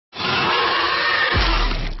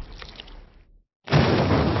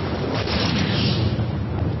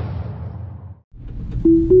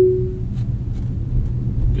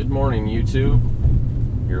morning, YouTube.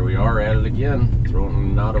 Here we are at it again, throwing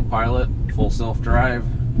an autopilot, full self-drive,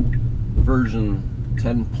 version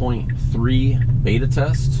 10.3 beta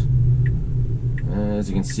test. As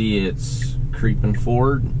you can see, it's creeping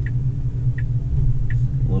forward.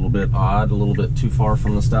 A little bit odd, a little bit too far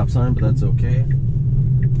from the stop sign, but that's okay.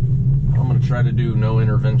 I'm going to try to do no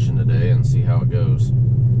intervention today and see how it goes.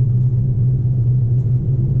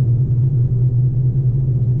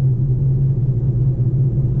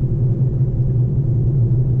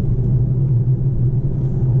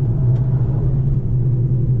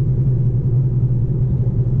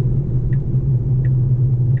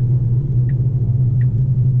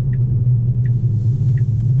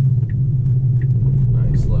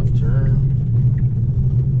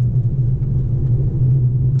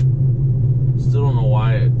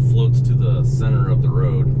 To the center of the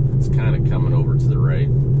road. It's kind of coming over to the right.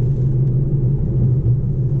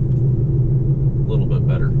 A little bit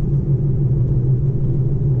better.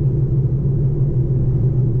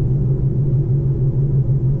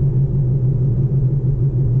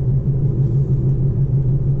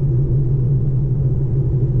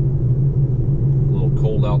 A little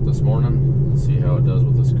cold out this morning. Let's see how it does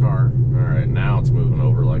with this car. Alright, now it's moving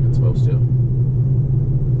over like it's supposed to.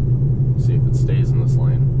 See if it stays in this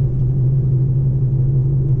lane.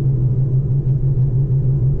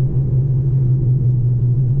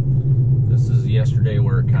 Yesterday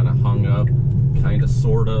where it kind of hung up, kind of,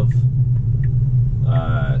 sort of.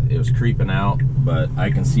 It was creeping out, but I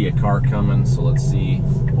can see a car coming, so let's see.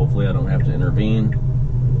 Hopefully I don't have to intervene.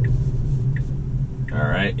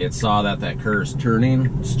 Alright, it saw that car's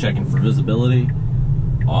turning, just checking for visibility.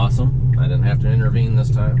 Awesome, I didn't have to intervene this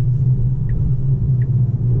time.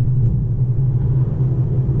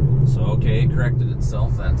 So okay, it corrected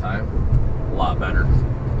itself that time. A lot better.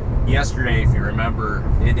 Yesterday, if you remember,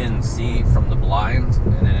 it didn't see from the blind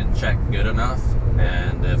and it didn't check good enough,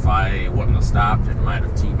 and if I wouldn't have stopped, it might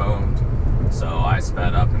have T-boned. So I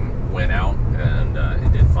sped up and went out, and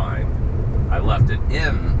it did fine. I left it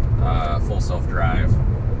in full self-drive,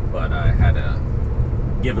 but I had to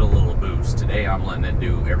give it a little boost. Today I'm letting it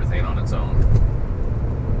do everything on its own.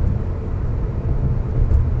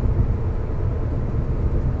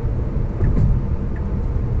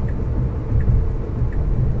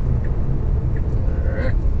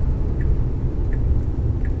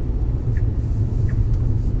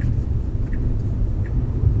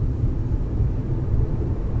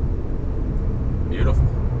 Beautiful.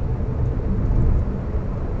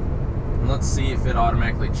 And let's see if it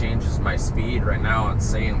automatically changes my speed. Right now it's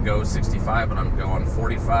saying go 65, but I'm going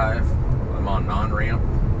 45. I'm on non-ramp.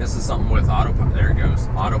 This is something with autopilot. There it goes.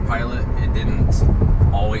 Autopilot. It didn't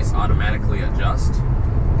always automatically adjust.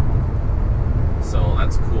 So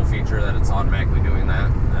that's a cool feature that it's automatically doing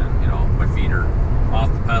that. And you know, my feet are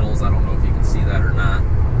off the pedals. I don't know if you can see that or not.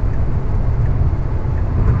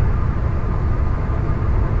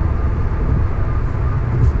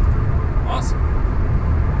 Awesome.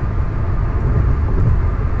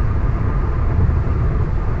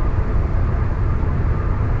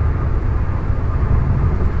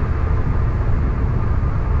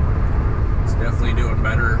 It's definitely doing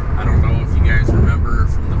better. I don't know if you guys remember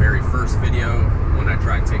from the very first video when I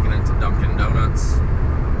tried taking it to Dunkin' Donuts,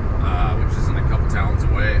 which isn't a couple towns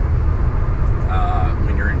away.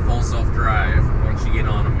 When you're in full self-drive, once you get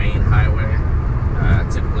on a main highway,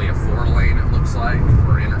 typically a 4-lane it looks like,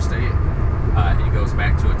 or interstate, it goes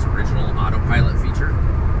back to its original autopilot feature,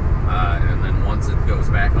 and then once it goes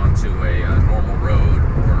back onto a normal road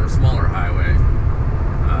or a smaller highway,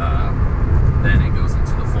 then it goes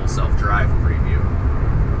into the full self-drive preview.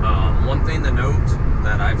 One thing to note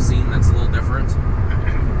that I've seen that's a little different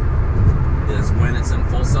is when it's in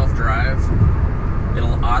full self-drive,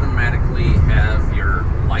 it'll automatically have your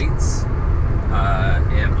lights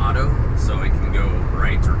in auto, so it can go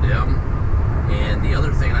bright or dim. And the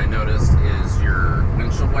other thing I noticed is your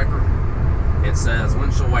windshield wiper. It says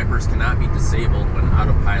windshield wipers cannot be disabled when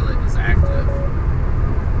autopilot is active.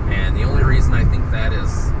 And the only reason I think that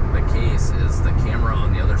is the case is the camera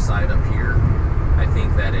on the other side up here. I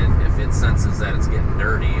think that if it senses that it's getting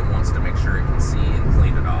dirty, it wants to make sure it can see and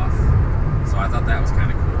clean it off. So I thought that was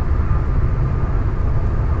kind of cool.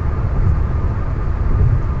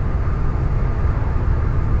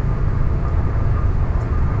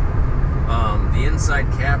 The inside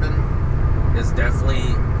cabin is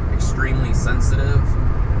definitely extremely sensitive.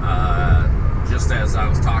 Just as I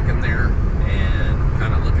was talking there and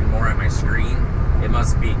kind of looking more at my screen, it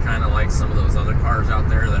must be kind of like some of those other cars out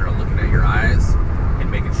there that are looking at your eyes and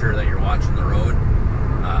making sure that you're watching the road.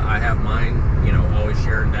 I have mine, you know, always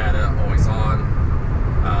sharing data, always on.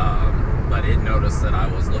 but it noticed that I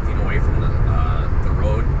was looking away from the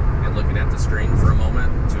road and looking at the screen for a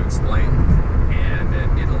moment to explain, and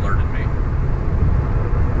it alerted me.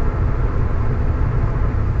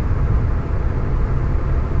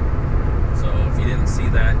 So if you didn't see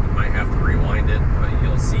that, you might have to rewind it, but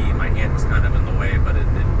you'll see my hand was kind of in the way, but it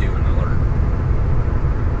didn't do an alert.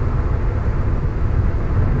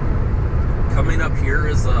 Coming up here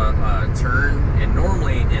is a turn, and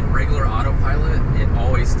normally in regular autopilot, it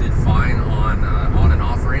always did fine on and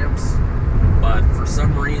off ramps. But for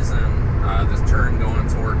some reason, this turn going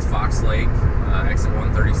towards Fox Lake, exit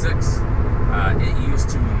 136, it used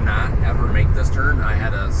to not ever make this turn. I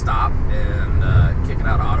had to stop and kick it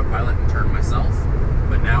out of autopilot and turn myself.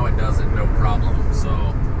 But now it does it no problem. So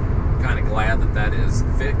I'm kind of glad that that is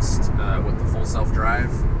fixed with the full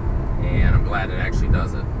self-drive, and I'm glad it actually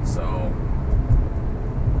does it. So.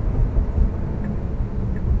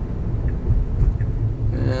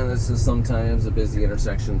 And this is sometimes a busy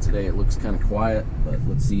intersection. Today it looks kind of quiet, but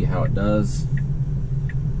let's see how it does.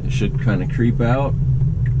 It should kind of creep out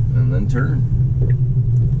and then turn.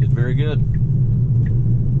 Did very good.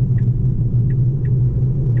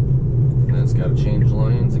 And it's got to change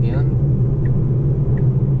lanes again.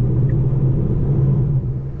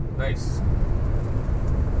 Nice.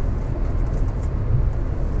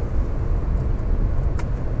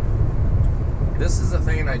 This is the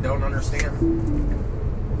thing I don't understand.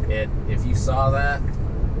 If you saw that,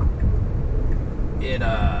 it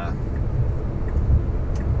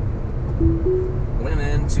went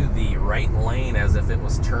into the right lane as if it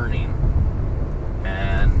was turning,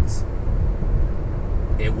 and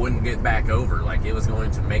it wouldn't get back over, like it was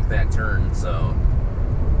going to make that turn, so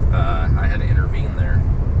I had to intervene there.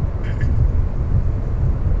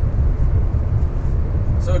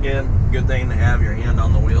 So again, good thing to have your hand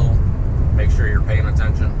on the wheel, make sure you're paying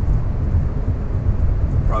attention.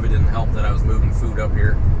 Probably didn't help that I was moving food up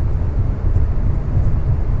here.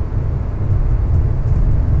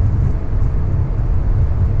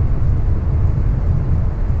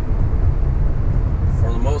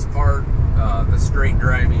 For the most part, the straight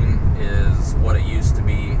driving is what it used to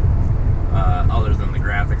be, other than the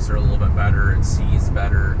graphics are a little bit better, it sees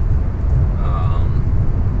better.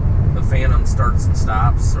 The phantom starts and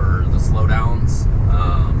stops, or the slowdowns.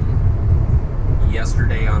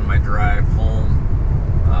 Yesterday on my drive home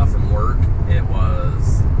from work, it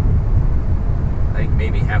was, I think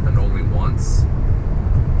maybe happened only once.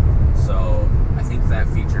 So I think that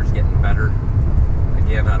feature's getting better.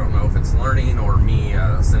 Again, I don't know if it's learning or me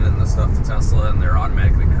sending the stuff to Tesla and they're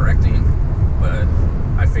automatically correcting, but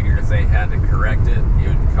I figured if they had to correct it, it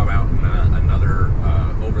would come out in another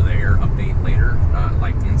over-the-air update later,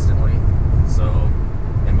 like instantly. So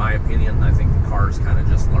in my opinion, I think the car's kind of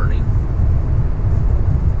just learning.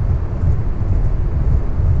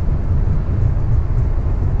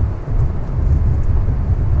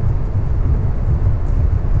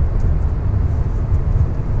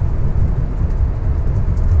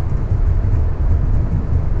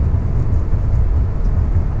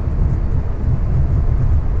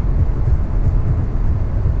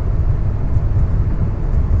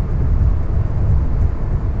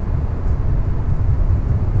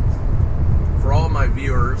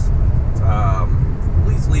 Viewers,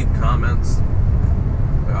 please leave comments.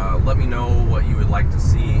 Let me know what you would like to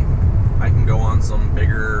see. I can go on some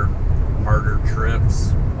bigger, harder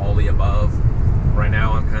trips, all the above. Right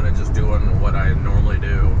now I'm kind of just doing what I normally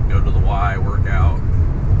do. Go to the Y, work out,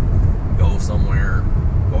 go somewhere,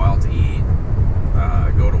 go out to eat,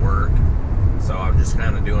 go to work. So I'm just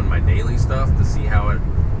kind of doing my daily stuff to see how it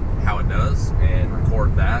does and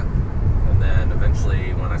record that. And then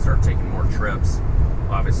eventually when I start taking more trips,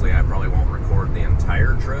 obviously I probably won't record the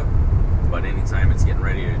entire trip, but anytime it's getting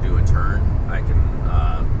ready to do a turn, I can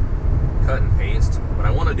cut and paste. But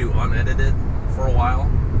I want to do unedited for a while.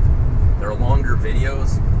 They're longer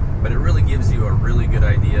videos, but it really gives you a really good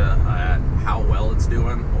idea at how well it's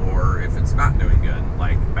doing or if it's not doing good.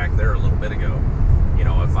 Like back there a little bit ago, you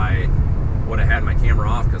know, if I would have had my camera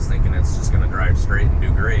off because thinking it's just going to drive straight and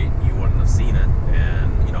do great, you wouldn't have seen it.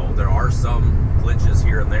 And you know, there are some glitches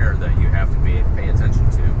here and there that you have to pay attention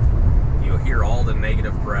to. You'll hear all the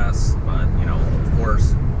negative press, but you know, of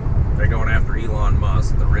course, they're going after Elon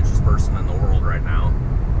Musk, the richest person in the world right now,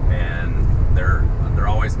 and they're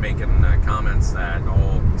always making comments that,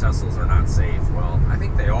 oh, Teslas are not safe. Well, I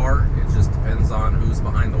think they are. It just depends on who's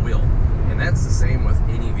behind the wheel, and that's the same with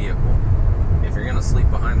any vehicle. If you're going to sleep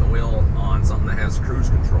behind the wheel on something that has cruise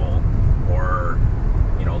control, or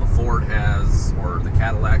you know, the Ford has, or the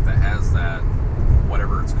Cadillac that has that,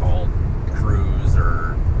 whatever it's called, cruise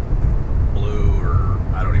or blue, or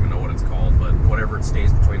I don't even know what it's called, but whatever, it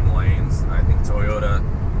stays between the lanes.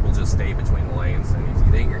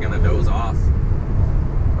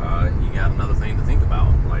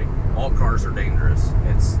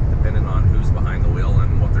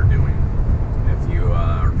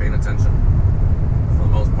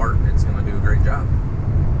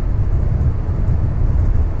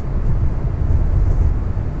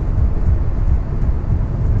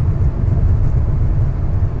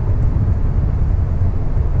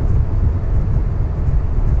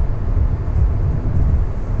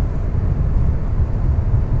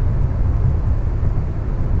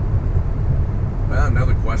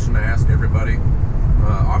 question to ask everybody.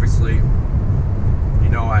 Obviously, you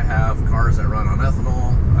know I have cars that run on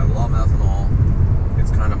ethanol. I love ethanol.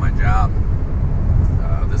 It's kind of my job.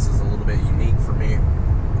 This is a little bit unique for me,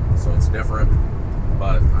 so it's different.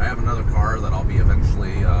 But I have another car that I'll be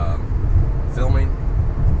eventually filming,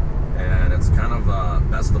 and it's kind of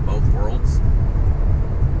best of both worlds.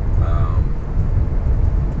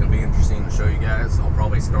 It'll be interesting to show you guys. I'll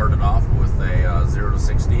probably start it off with a 0 to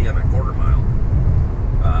 60 and a quarter mile.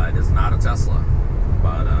 It is not a Tesla,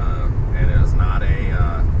 but it is not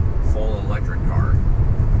a full electric car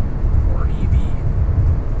or an EV,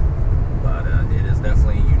 but it is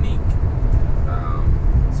definitely unique.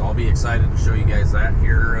 So I'll be excited to show you guys that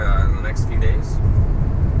here in the next few days.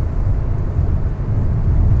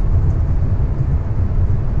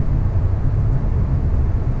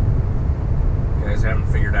 You guys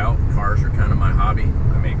haven't figured out, cars are kind of my hobby.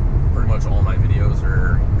 I make pretty much all my videos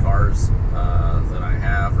are cars that I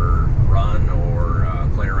have or run or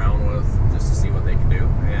play around with just to see what they can do,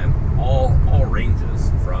 and all ranges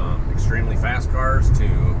from extremely fast cars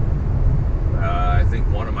to I think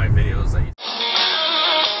one of my videos that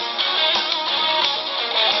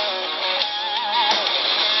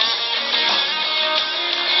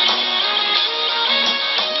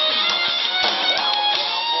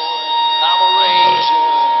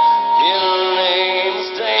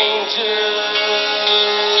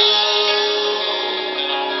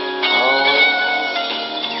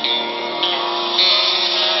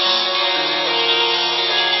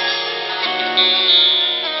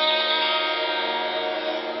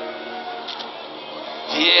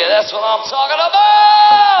yeah, that's what I'm talking about.